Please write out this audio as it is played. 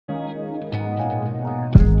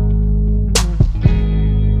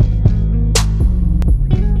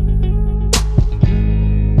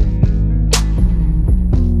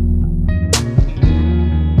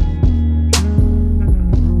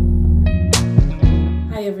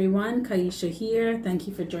everyone, Kaisha here. Thank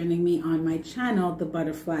you for joining me on my channel, The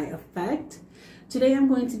Butterfly Effect. Today I'm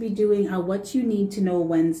going to be doing a What You Need to Know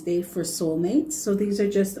Wednesday for soulmates. So these are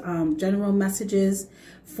just general messages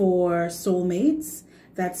for soulmates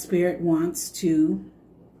that Spirit wants to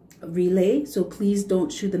relay. So please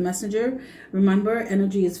don't shoot the messenger. Remember,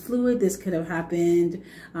 energy is fluid. This could have happened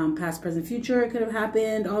past, present, future. It could have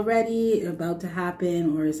happened already, about to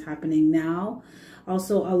happen, or is happening now.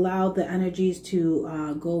 Also allow the energies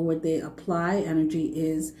to go where they apply. Energy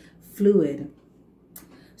is fluid.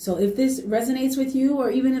 So if this resonates with you,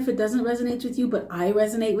 or even if it doesn't resonate with you, but I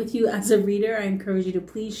resonate with you as a reader, I encourage you to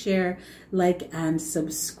please share, like, and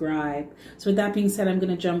subscribe. So with that being said, I'm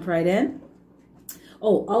going to jump right in.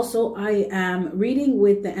 Oh, also, I am reading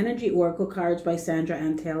with the Energy Oracle cards by Sandra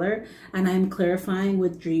Ann Taylor, and I'm clarifying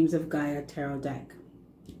with Dreams of Gaia Tarot deck.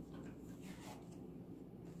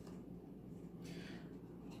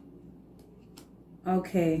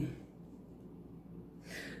 Okay.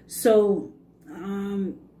 So,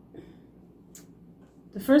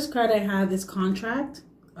 the first card I have is Contract,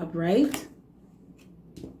 Upright,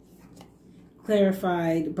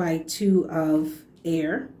 clarified by Two of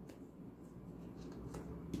Air.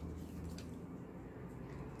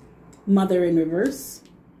 Mother in reverse.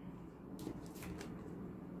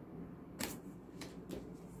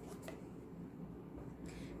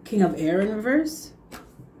 King of Air in reverse.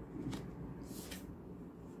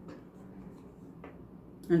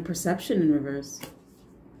 And Perception in reverse.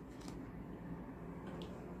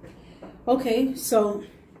 Okay, so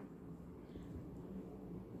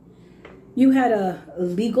you had a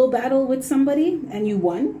legal battle with somebody and you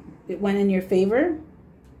won. It went in your favor.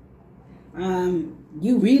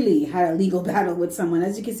 You really had a legal battle with someone.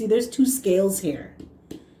 As you can see, there's two scales here.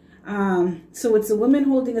 So it's a woman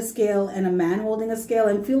holding a scale and a man holding a scale.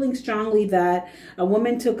 I'm feeling strongly that a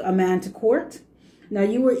woman took a man to court. Now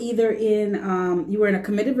you were either in, you were in a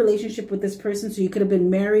committed relationship with this person. So you could have been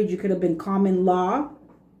married. You could have been common law.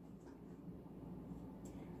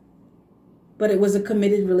 But it was a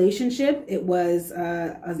committed relationship. It was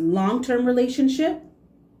a long-term relationship.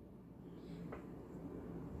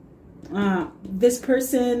 This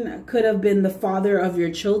person could have been the father of your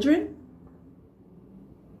children.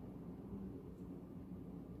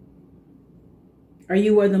 Or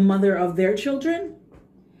you were the mother of their children.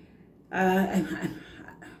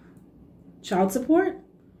 Child support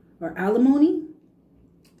or alimony.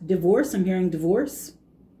 Divorce. I'm hearing divorce.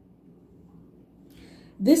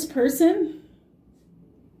 This person,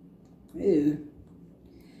 ew,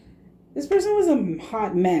 this person was a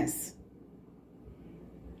hot mess.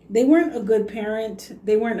 They weren't a good parent.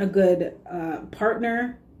 They weren't a good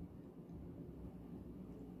partner.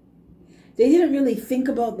 They didn't really think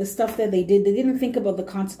about the stuff that they did. They didn't think about the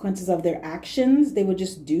consequences of their actions. They would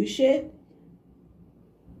just do shit.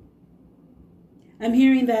 I'm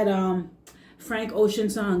hearing that Frank Ocean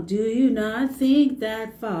song, Do You Not Think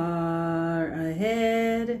That Far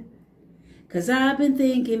Ahead? 'Cause I've been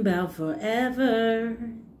thinking about forever.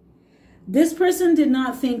 This person did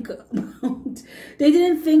not think about, they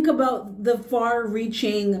didn't think about the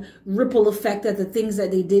far-reaching ripple effect that the things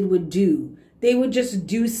that they did would do. They would just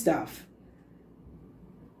do stuff.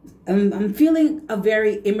 I'm feeling a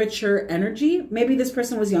very immature energy. Maybe this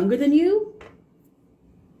person was younger than you.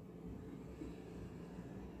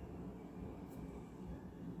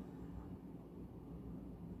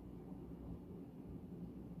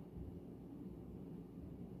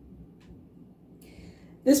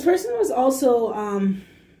 This person was also,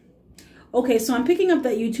 okay, so I'm picking up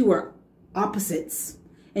that you two are opposites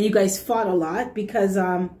and you guys fought a lot because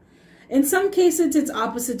in some cases it's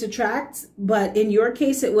opposites attract, but in your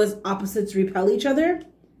case it was opposites repel each other.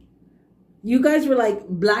 You guys were like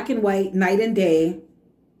black and white, night and day.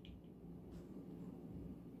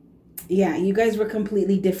 Yeah, you guys were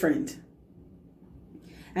completely different.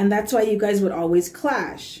 And that's why you guys would always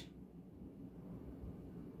clash.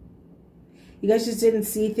 You guys just didn't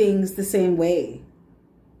see things the same way.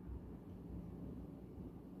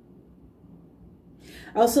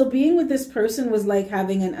 Also, being with this person was like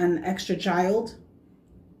having an extra child.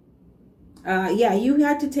 Yeah, you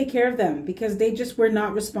had to take care of them because they just were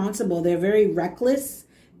not responsible. They're very reckless,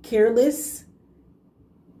 careless.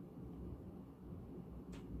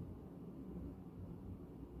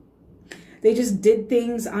 They just did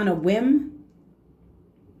things on a whim.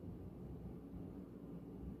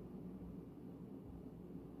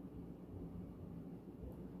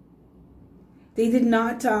 They did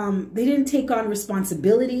not, they didn't take on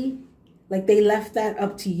responsibility. Like they left that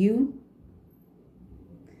up to you.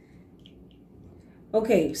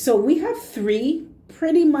 Okay, so we have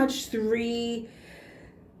pretty much three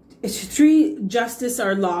It's 3 justice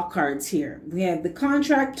or law cards here. We have the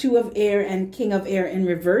contract, 2 of air, and king of air in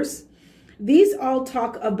reverse. These all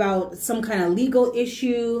talk about some kind of legal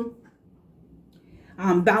issue,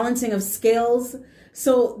 balancing of scales.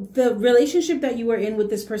 So the relationship that you were in with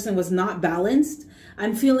this person was not balanced.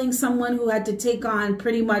 I'm feeling someone who had to take on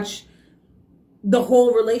pretty much the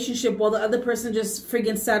whole relationship while the other person just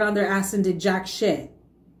friggin' sat on their ass and did jack shit.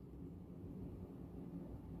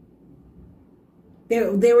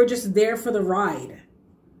 They were just there for the ride.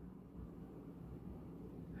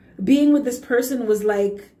 Being with this person was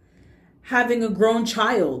like having a grown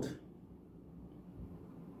child.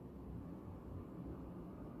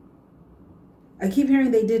 I keep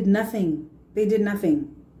hearing they did nothing. They did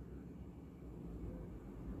nothing.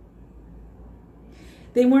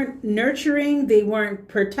 They weren't nurturing. They weren't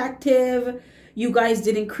protective. You guys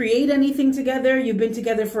didn't create anything together. You've been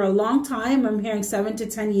together for a long time. I'm hearing 7 to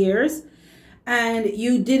 10 years. And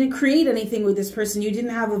you didn't create anything with this person. You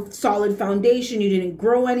didn't have a solid foundation. You didn't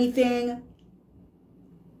grow anything.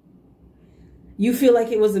 You feel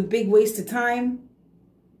like it was a big waste of time.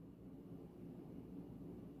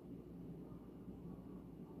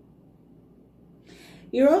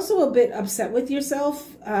 You're also a bit upset with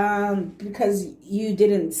yourself because you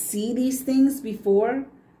didn't see these things before.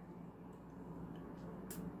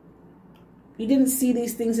 You didn't see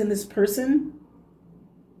these things in this person.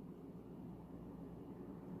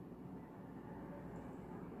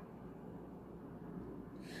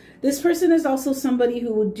 This person is also somebody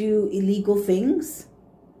who would do illegal things.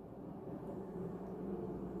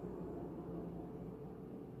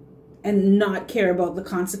 And not care about the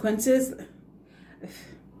consequences.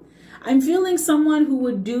 I'm feeling someone who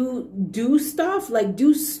would do stuff, like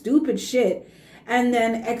do stupid shit, and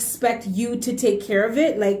then expect you to take care of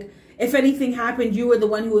it. Like if anything happened, you were the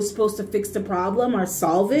one who was supposed to fix the problem or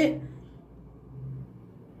solve it.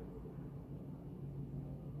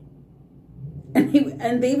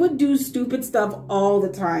 And they would do stupid stuff all the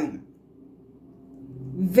time.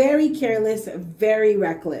 Very careless, very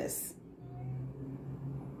reckless.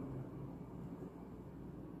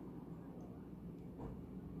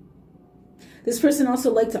 This person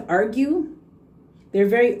also liked to argue. They're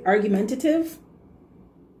very argumentative.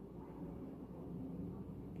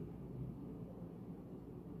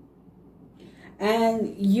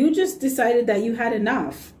 And you just decided that you had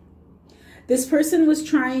enough. This person was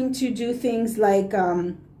trying to do things like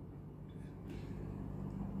I'm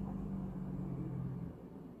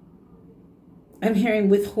hearing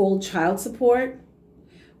withhold child support,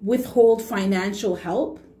 withhold financial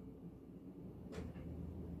help.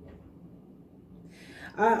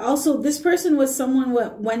 Also, this person was someone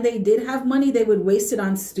when they did have money, they would waste it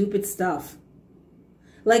on stupid stuff.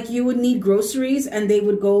 Like you would need groceries and they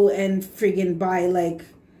would go and friggin' buy like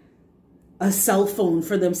a cell phone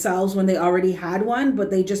for themselves when they already had one, but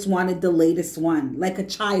they just wanted the latest one, like a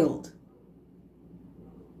child.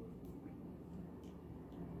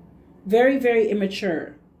 Very, very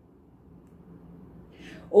immature.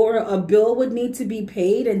 Or a bill would need to be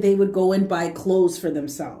paid and they would go and buy clothes for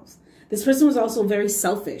themselves. This person was also very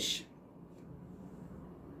selfish.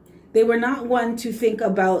 They were not one to think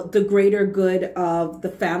about the greater good of the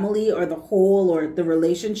family or the whole or the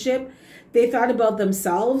relationship. They thought about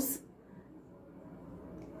themselves.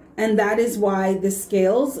 And that is why the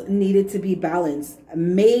scales needed to be balanced.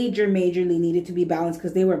 Majorly needed to be balanced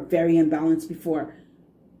because they were very imbalanced before.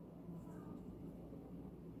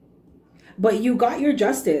 But you got your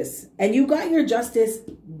justice. And you got your justice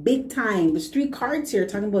big time. There's 3 cards here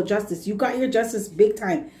talking about justice. You got your justice big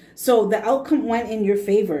time. So the outcome went in your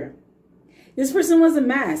favor. This person was a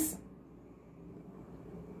mess.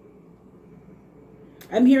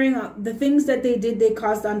 I'm hearing the things that they did, they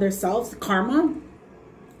caused on themselves. Karma.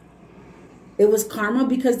 It was karma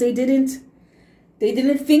because they didn't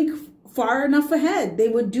think far enough ahead. They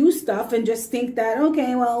would do stuff and just think that,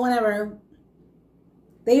 okay, well, whatever.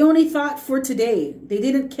 They only thought for today. They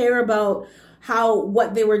didn't care about how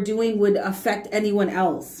what they were doing would affect anyone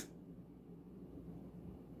else.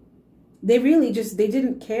 They really just, they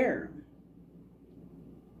didn't care.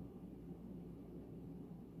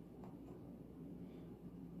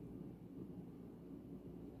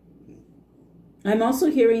 I'm also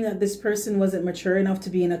hearing that this person wasn't mature enough to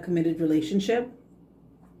be in a committed relationship.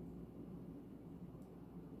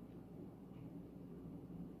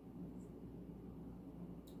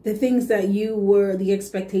 The things that you were, the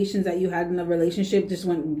expectations that you had in the relationship just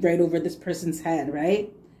went right over this person's head,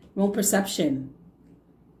 right? No perception.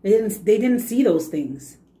 They didn't see those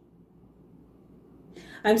things.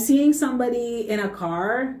 I'm seeing somebody in a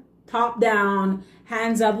car, top down,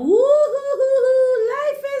 hands up, woo-hoo-hoo-hoo,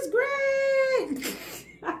 life is great.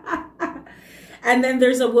 And then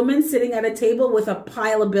there's a woman sitting at a table with a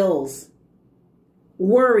pile of bills,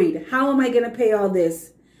 worried. How am I going to pay all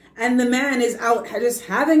this? And the man is out just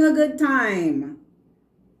having a good time.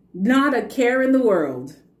 Not a care in the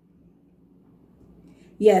world.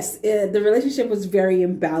 Yes, the relationship was very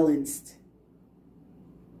imbalanced.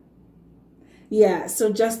 Yeah,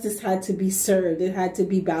 so justice had to be served. It had to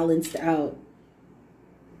be balanced out.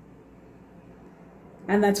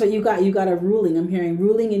 And that's what you got. You got a ruling. I'm hearing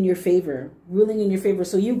ruling in your favor. Ruling in your favor.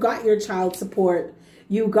 So you got your child support.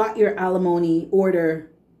 You got your alimony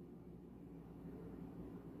order.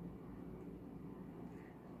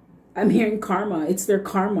 I'm hearing karma. It's their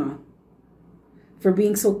karma for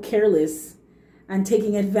being so careless and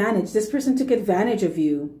taking advantage. This person took advantage of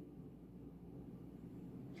you.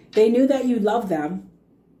 They knew that you loved them.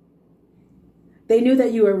 They knew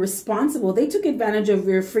that you were responsible. They took advantage of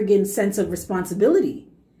your friggin' sense of responsibility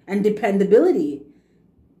and dependability.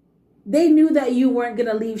 They knew that you weren't going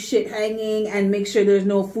to leave shit hanging and make sure there's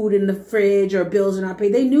no food in the fridge or bills are not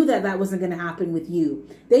paid. They knew that that wasn't going to happen with you.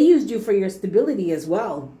 They used you for your stability as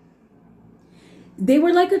well. They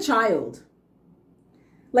were like a child,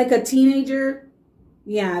 like a teenager.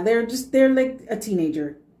 Yeah, they're like a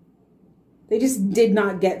teenager. They just did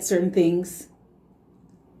not get certain things.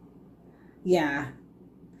 Yeah.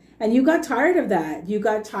 And you got tired of that. You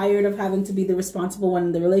got tired of having to be the responsible one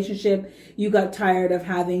in the relationship. You got tired of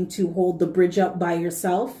having to hold the bridge up by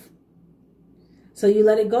yourself. So you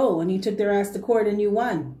let it go and you took their ass to court and you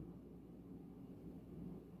won.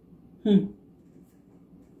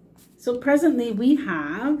 So presently we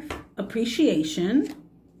have appreciation.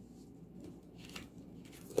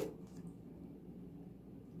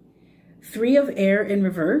 Three of air in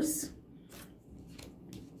reverse.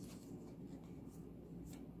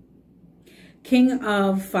 King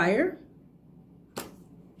of fire.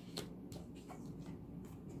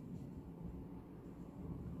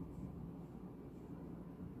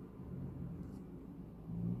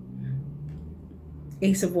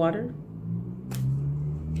 Ace of water.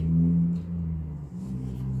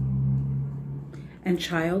 And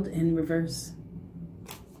child in reverse.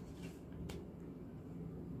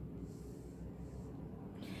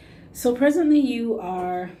 So presently you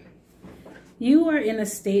are in a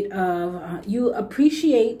state of, you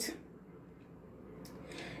appreciate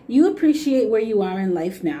where you are in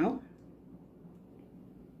life now.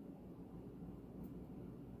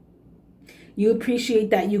 You appreciate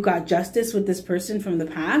that you got justice with this person from the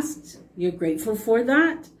past. You're grateful for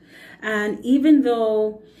that. And even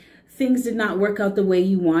though things did not work out the way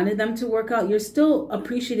you wanted them to work out, you're still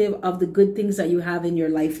appreciative of the good things that you have in your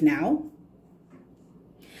life now.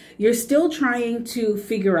 You're still trying to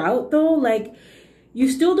figure out, though, like, you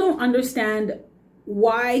still don't understand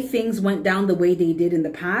why things went down the way they did in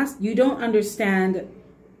the past. You don't understand.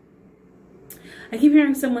 I keep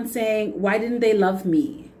hearing someone saying, why didn't they love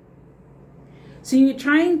me? So you're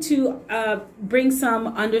trying to bring some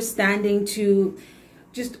understanding to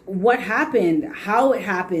just what happened, how it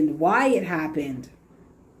happened, why it happened.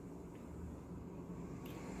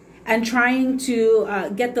 And trying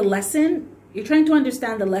to get the lesson. You're trying to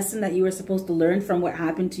understand the lesson that you were supposed to learn from what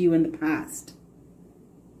happened to you in the past.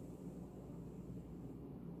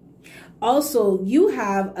 Also, you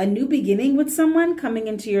have a new beginning with someone coming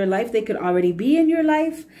into your life. They could already be in your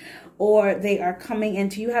life, or they are coming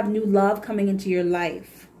into, you have new love coming into your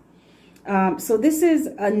life. So this is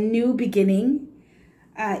a new beginning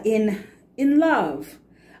in love.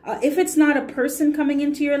 If it's not a person coming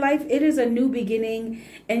into your life, it is a new beginning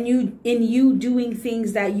and in you doing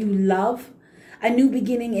things that you love. A new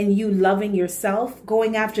beginning in you loving yourself,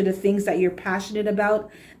 going after the things that you're passionate about,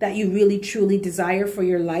 that you really truly desire for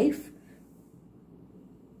your life.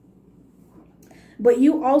 But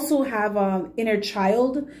you also have inner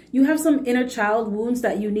child. You have some inner child wounds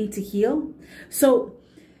that you need to heal. So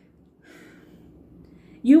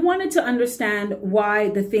you wanted to understand why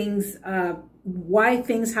things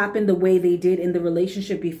happened the way they did in the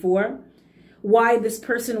relationship before, why this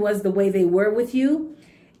person was the way they were with you.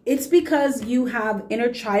 It's because you have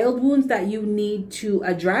inner child wounds that you need to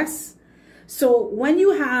address. So when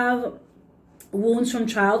you have wounds from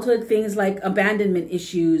childhood, things like abandonment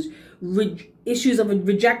issues, issues of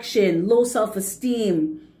rejection, low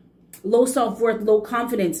self-esteem, low self-worth, low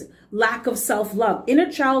confidence, lack of self-love,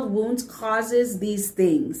 inner child wounds causes these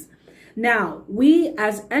things. Now, we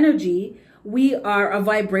as energy, we are a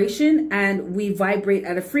vibration and we vibrate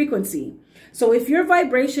at a frequency. So if your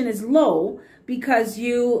vibration is low, because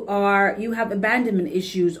you have abandonment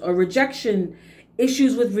issues or rejection,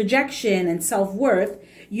 issues with rejection and self-worth,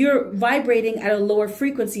 you're vibrating at a lower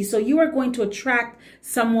frequency. So you are going to attract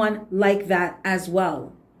someone like that as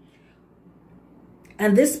well.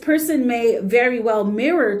 And this person may very well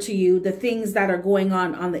mirror to you the things that are going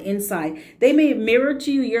on the inside. They may mirror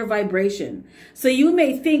to you your vibration. So you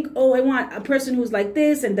may think, oh, I want a person who's like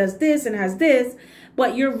this and does this and has this,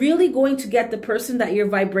 but you're really going to get the person that your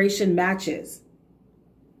vibration matches.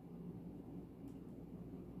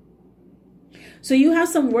 So you have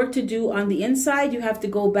some work to do on the inside. You have to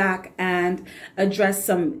go back and address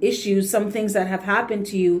some issues, some things that have happened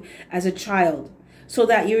to you as a child, so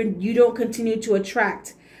that you don't continue to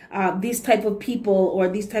attract these type of people or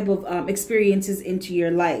these type of experiences into your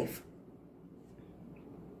life.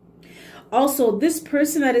 Also, this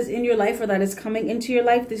person that is in your life or that is coming into your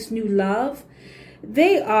life, this new love,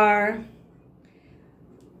 they're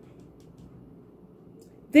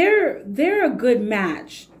a good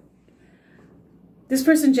match. This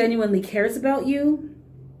person genuinely cares about you,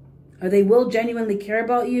 or they will genuinely care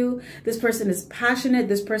about you. This person is passionate.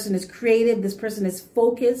 This person is creative. This person is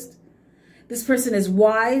focused. This person is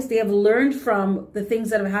wise. They have learned from the things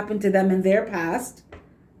that have happened to them in their past.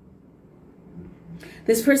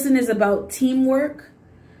 This person is about teamwork,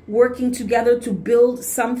 working together to build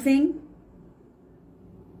something.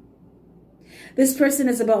 This person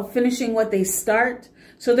is about finishing what they start.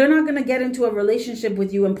 So they're not going to get into a relationship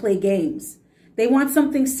with you and play games. They want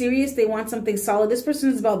something serious. They want something solid. This person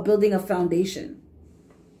is about building a foundation.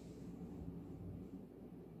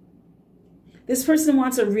 This person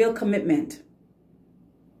wants a real commitment.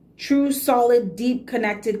 True, solid, deep,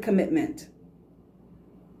 connected commitment.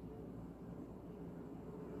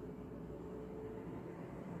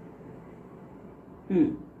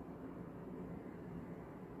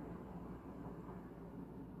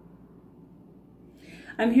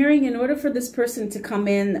 I'm hearing in order for this person to come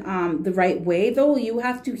in the right way, though, you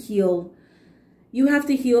have to heal. You have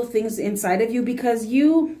to heal things inside of you, because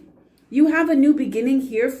you have a new beginning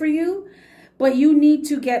here for you, but you need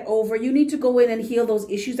to get over. You need to go in and heal those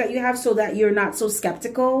issues that you have so that you're not so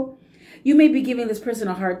skeptical. You may be giving this person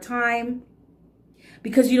a hard time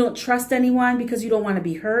because you don't trust anyone, because you don't want to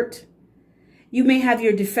be hurt. You may have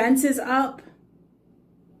your defenses up.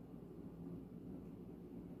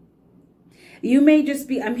 You may just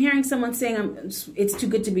be, I'm hearing someone saying, it's too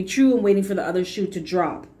good to be true. I'm waiting for the other shoe to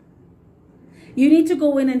drop. You need to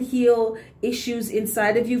go in and heal issues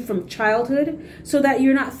inside of you from childhood so that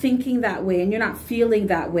you're not thinking that way and you're not feeling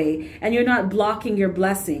that way and you're not blocking your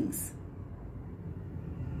blessings.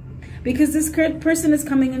 Because this person is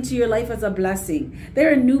coming into your life as a blessing.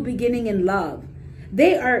 They're a new beginning in love.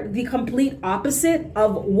 They are the complete opposite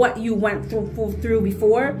of what you went through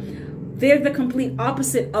before. They're the complete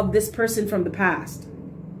opposite of this person from the past.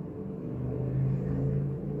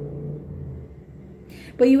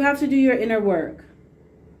 But you have to do your inner work.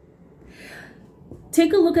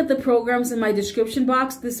 Take a look at the programs in my description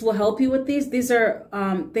box. This will help you with these. These are,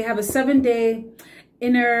 they have a 7-day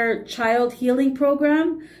inner child healing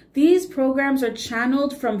program. These programs are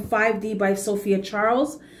channeled from 5D by Sophia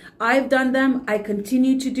Charles. I've done them. I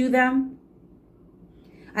continue to do them.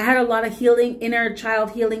 I had a lot of healing, inner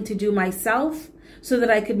child healing to do myself so that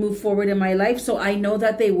I could move forward in my life. So I know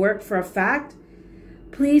that they work for a fact.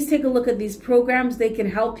 Please take a look at these programs. They can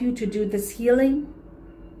help you to do this healing.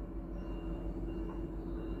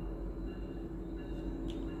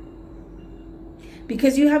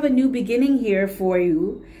 Because you have a new beginning here for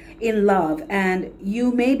you in love, and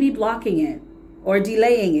you may be blocking it or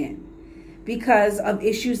delaying it because of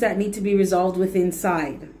issues that need to be resolved within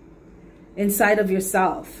inside of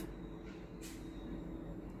yourself.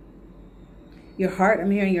 Your heart, I'm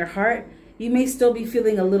hearing your heart. You may still be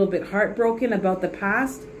feeling a little bit heartbroken about the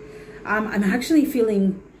past. I'm actually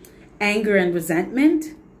feeling anger and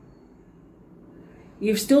resentment.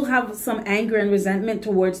 You still have some anger and resentment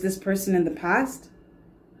towards this person in the past.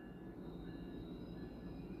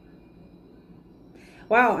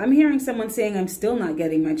 Wow, I'm hearing someone saying, I'm still not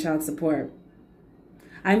getting my child support.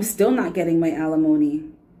 I'm still not getting my alimony.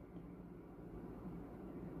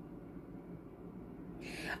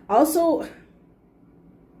 Also,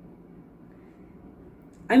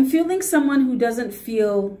 I'm feeling someone who doesn't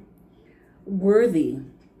feel worthy.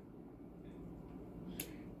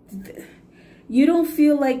 You don't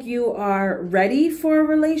feel like you are ready for a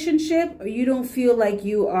relationship, or you don't feel like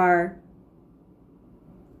you are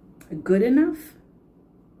good enough.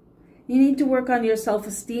 You need to work on your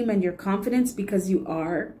self-esteem and your confidence, because you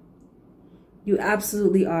are. You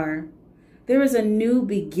absolutely are. There is a new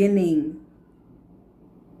beginning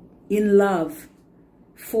in love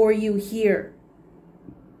for you here.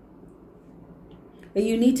 But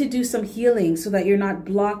you need to do some healing so that you're not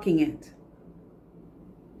blocking it.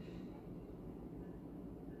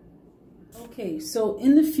 Okay, so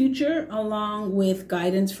in the future, along with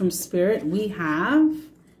guidance from spirit, we have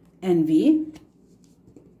envy,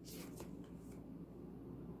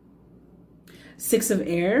 6 of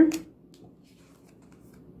air,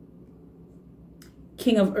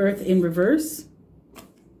 King of earth in reverse,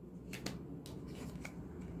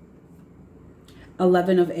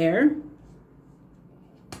 11 of air,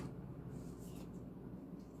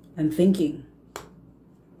 and thinking.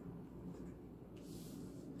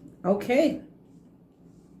 Okay.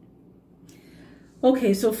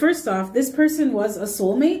 Okay, so first off, this person was a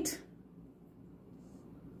soulmate,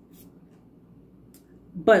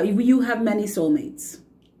 but you have many soulmates,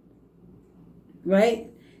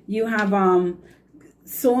 right? You have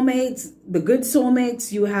soulmates, the good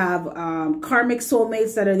soulmates. You have karmic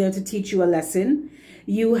soulmates that are there to teach you a lesson.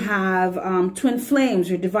 You have twin flames,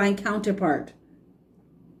 your divine counterpart.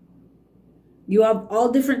 You have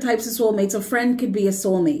all different types of soulmates. A friend could be a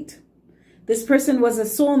soulmate. This person was a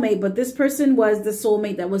soulmate, but this person was the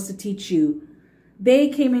soulmate that was to teach you. They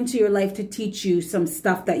came into your life to teach you some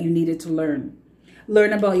stuff that you needed to learn.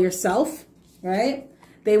 Learn about yourself, right?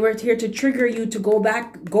 They were here to trigger you to go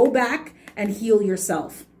back and heal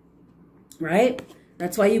yourself, right?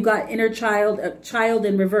 That's why you got inner child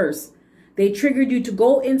in reverse. They triggered you to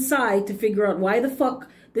go inside to figure out why the fuck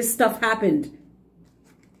this stuff happened.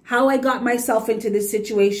 How I got myself into this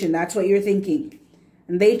situation. That's what you're thinking.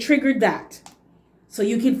 And they triggered that. So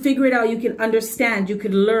you can figure it out. You can understand. You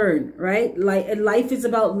can learn, right? Life is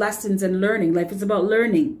about lessons and learning. Life is about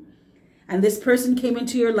learning. And this person came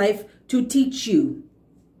into your life to teach you.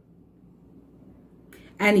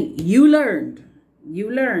 And you learned.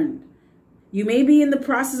 You learned. You may be in the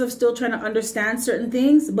process of still trying to understand certain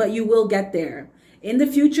things, but you will get there. In the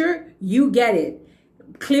future, you get it.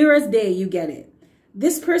 Clear as day, you get it.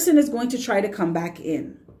 This person is going to try to come back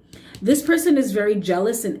in. This person is very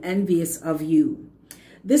jealous and envious of you.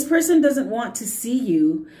 This person doesn't want to see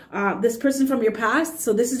you. This person from your past,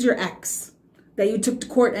 so this is your ex that you took to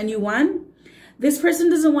court and you won. This person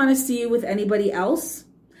doesn't want to see you with anybody else.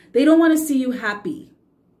 They don't want to see you happy.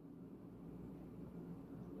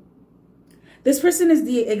 This person is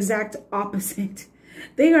the exact opposite.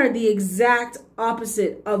 They are the exact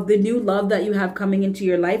opposite of the new love that you have coming into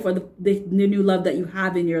your life, or the new love that you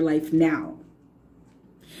have in your life now.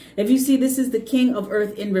 If you see, this is the King of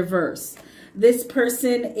Earth in reverse. This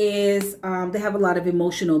person is, they have a lot of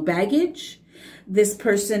emotional baggage. This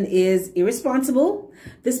person is irresponsible.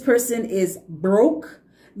 This person is broke.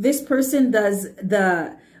 This person does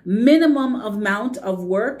the minimum amount of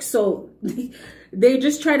work. So they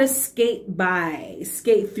just try to skate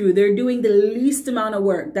through. They're doing the least amount of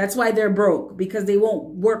work. That's why they're broke, because they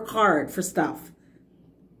won't work hard for stuff.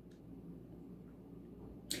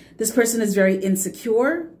 This person is very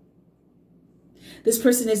insecure. This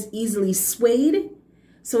person is easily swayed.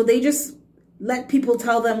 So they just let people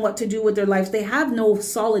tell them what to do with their lives. They have no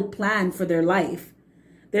solid plan for their life.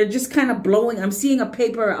 They're just kind of blowing. I'm seeing a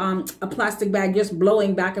paper, a plastic bag just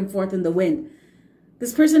blowing back and forth in the wind.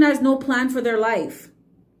 This person has no plan for their life.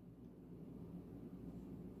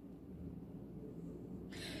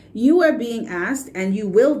 You are being asked, and you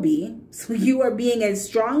will be, so you are being as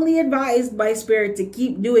strongly advised by Spirit to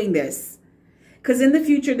keep doing this. Because in the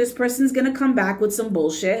future, this person's going to come back with some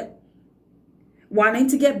bullshit, wanting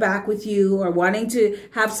to get back with you or wanting to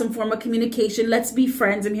have some form of communication. Let's be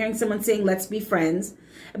friends. I'm hearing someone saying, let's be friends.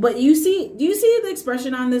 But do you see the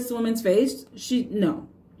expression on this woman's face? No.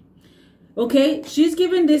 Okay, she's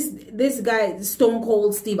given this guy Stone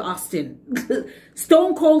Cold Steve Austin.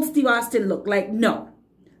 Stone Cold Steve Austin look. Like, no.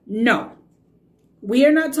 We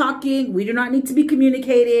are not talking. We do not need to be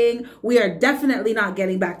communicating. We are definitely not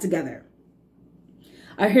getting back together.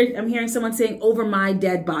 I'm hearing someone saying, over my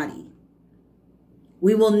dead body.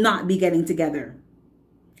 We will not be getting together.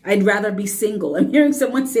 I'd rather be single. I'm hearing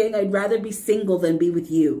someone saying, I'd rather be single than be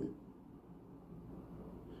with you.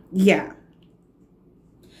 Yeah.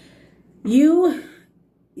 You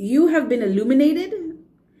have been illuminated.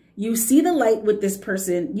 You see the light with this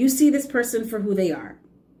person. You see this person for who they are.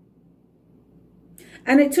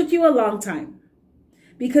 And it took you a long time.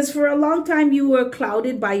 Because for a long time you were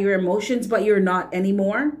clouded by your emotions, but you're not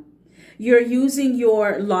anymore. You're using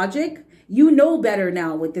your logic. You know better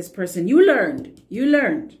now with this person. You learned. You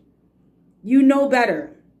know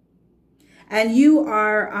better. And you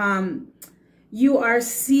are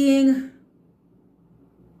seeing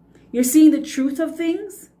the truth of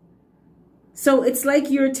things. So it's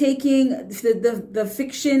like you're taking the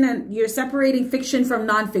fiction and you're separating fiction from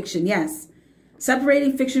nonfiction. Yes.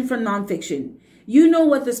 Separating fiction from nonfiction. You know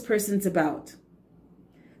what this person's about.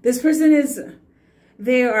 This person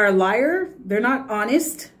they are a liar. They're not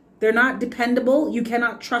honest. They're not dependable. You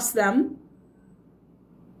cannot trust them.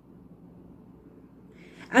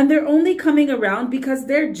 And they're only coming around because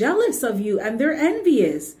they're jealous of you and they're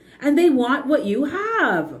envious and they want what you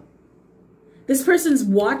have. This person's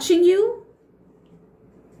watching you.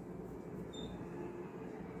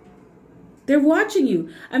 They're watching you.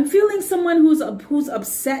 I'm feeling someone who's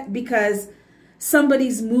upset because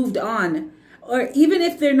somebody's moved on. Or even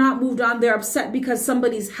if they're not moved on, they're upset because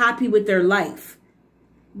somebody's happy with their life.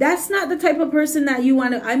 That's not the type of person that you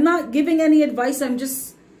want to. I'm not giving any advice. I'm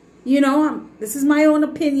just, this is my own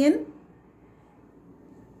opinion.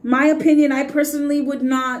 My opinion, I personally would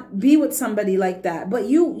not be with somebody like that. But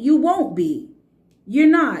you won't be. You're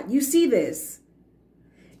not. You see this.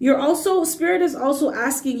 Spirit is also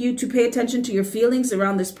asking you to pay attention to your feelings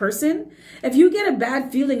around this person. If you get a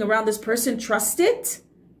bad feeling around this person, trust it.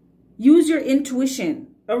 Use your intuition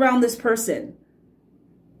around this person.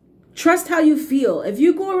 Trust how you feel. If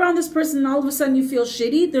you go around this person and all of a sudden you feel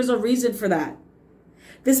shitty, there's a reason for that.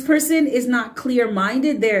 This person is not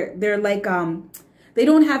clear-minded. They're like, they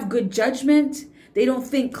don't have good judgment. They don't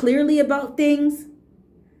think clearly about things.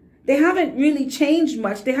 They haven't really changed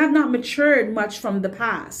much. They have not matured much from the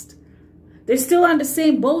past. They're still on the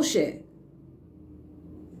same bullshit.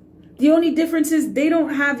 The only difference is they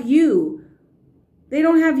don't have you. They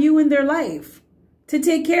don't have you in their life to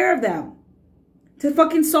take care of them, to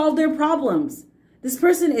fucking solve their problems. This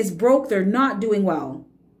person is broke. They're not doing well.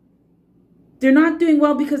 They're not doing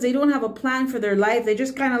well because they don't have a plan for their life. They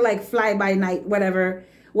just kind of like fly by night, whatever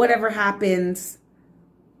happens.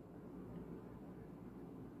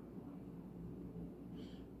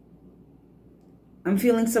 I'm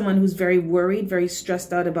feeling someone who's very worried, very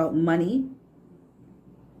stressed out about money.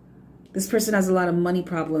 This person has a lot of money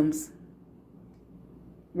problems,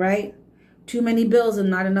 right? Too many bills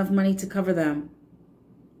and not enough money to cover them.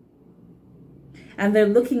 And they're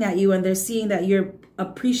looking at you and they're seeing that you're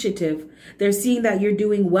appreciative. They're seeing that you're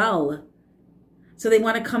doing well. So they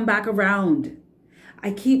want to come back around.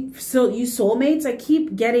 You soulmates, I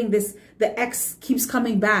keep getting this, the ex keeps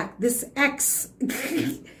coming back. This ex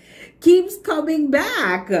keeps coming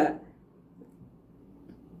back.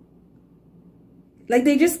 Like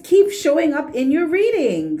they just keep showing up in your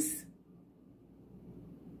readings.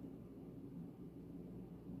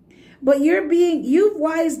 But you've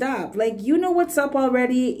wised up. Like, you know what's up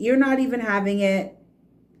already. You're not even having it.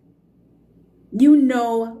 You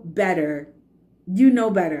know better. You know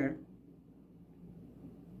better.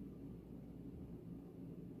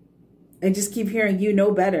 I just keep hearing, you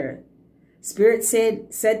know better. Spirit said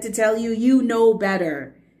to tell you, you know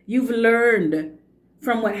better. You've learned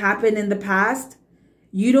from what happened in the past.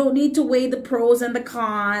 You don't need to weigh the pros and the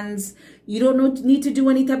cons. You don't need to do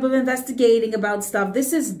any type of investigating about stuff.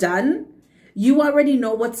 This is done. You already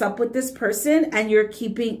know what's up with this person and you're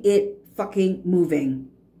keeping it fucking moving.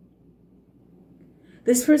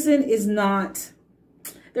 This person is not,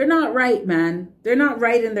 they're not right, man. They're not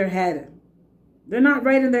right in their head. They're not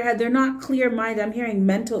right in their head. They're not clear-minded. I'm hearing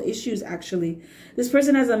mental issues, actually. This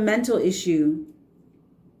person has a mental issue.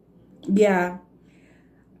 Yeah.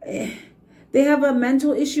 They have a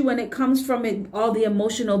mental issue when it comes from all the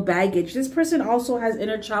emotional baggage. This person also has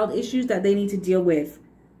inner child issues that they need to deal with.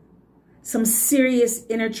 Some serious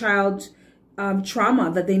inner child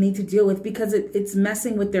trauma that they need to deal with because it's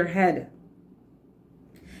messing with their head.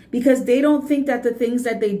 Because they don't think that the things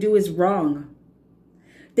that they do is wrong.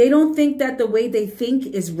 They don't think that the way they think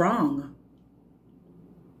is wrong.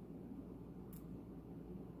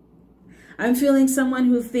 I'm feeling someone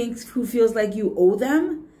who feels like you owe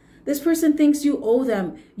them. This person thinks you owe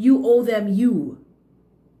them. You owe them you.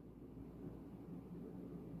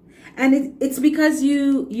 And it's because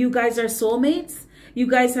you guys are soulmates. You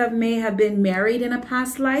guys may have been married in a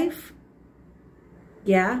past life.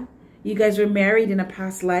 Yeah. You guys were married in a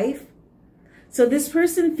past life. So this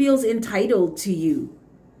person feels entitled to you.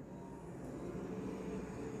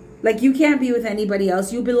 Like, you can't be with anybody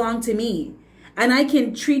else. You belong to me. And I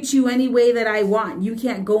can treat you any way that I want. You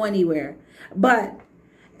can't go anywhere. But,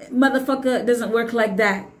 motherfucker, it doesn't work like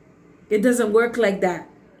that. It doesn't work like that.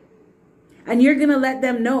 And you're going to let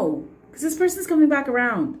them know. Because this person's coming back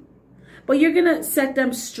around. But you're going to set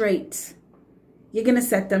them straight. You're going to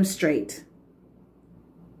set them straight.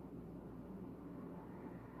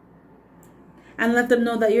 And let them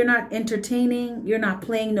know that you're not entertaining. You're not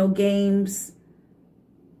playing no games.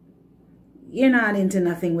 You're not into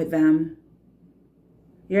nothing with them.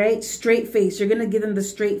 Right? Straight face. You're going to give them the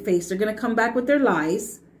straight face. They're going to come back with their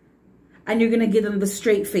lies. And you're going to give them the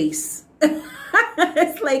straight face.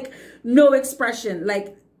 It's like no expression.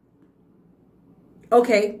 Like,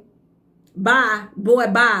 okay. Bye. Boy,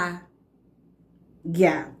 bye.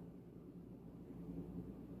 Yeah.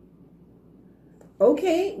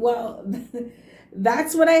 Okay, well,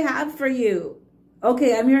 that's what I have for you.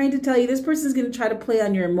 Okay, I'm hearing to tell you this person is going to try to play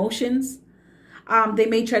on your emotions. They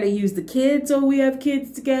may try to use the kids. Oh, we have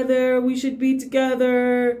kids together. We should be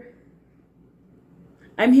together.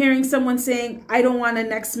 I'm hearing someone saying, I don't want a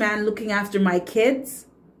next man looking after my kids.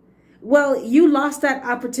 Well, you lost that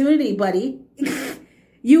opportunity, buddy.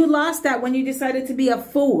 You lost that when you decided to be a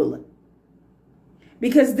fool.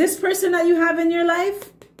 Because this person that you have in your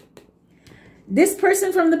life, this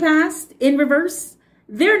person from the past in reverse,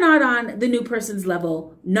 they're not on the new person's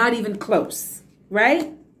level, not even close,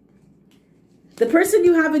 right? The person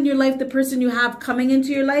you have in your life, the person you have coming into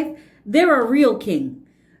your life, they're a real king.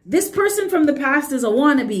 This person from the past is a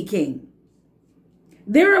wannabe king.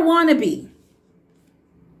 They're a wannabe.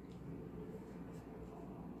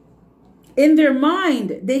 In their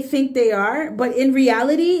mind, they think they are, but in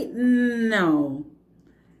reality, no.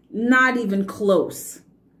 Not even close.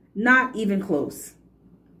 Not even close.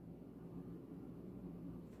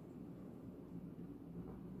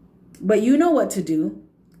 But you know what to do,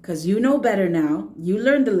 because you know better now. You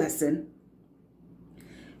learned the lesson.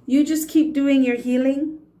 You just keep doing your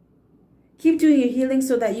healing. Keep doing your healing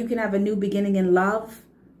so that you can have a new beginning in love.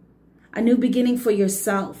 A new beginning for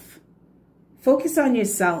yourself. Focus on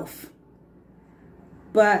yourself.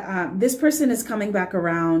 But this person is coming back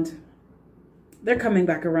around. They're coming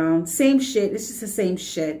back around. Same shit. It's just the same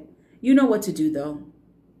shit. You know what to do, though.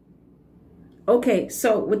 Okay,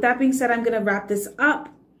 so with that being said, I'm going to wrap this up.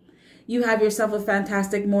 You have yourself a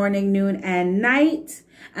fantastic morning, noon, and night.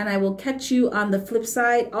 And I will catch you on the flip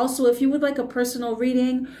side. Also, if you would like a personal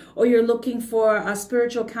reading or you're looking for a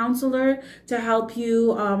spiritual counselor to help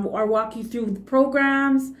you or walk you through the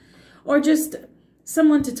programs or just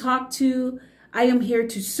someone to talk to, I am here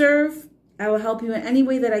to serve. I will help you in any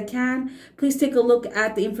way that I can. Please take a look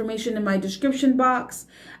at the information in my description box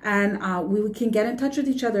and we can get in touch with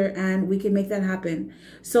each other and we can make that happen.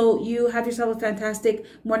 So you have yourself a fantastic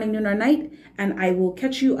morning, noon, or night, and I will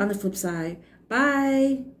catch you on the flip side.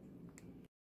 Bye.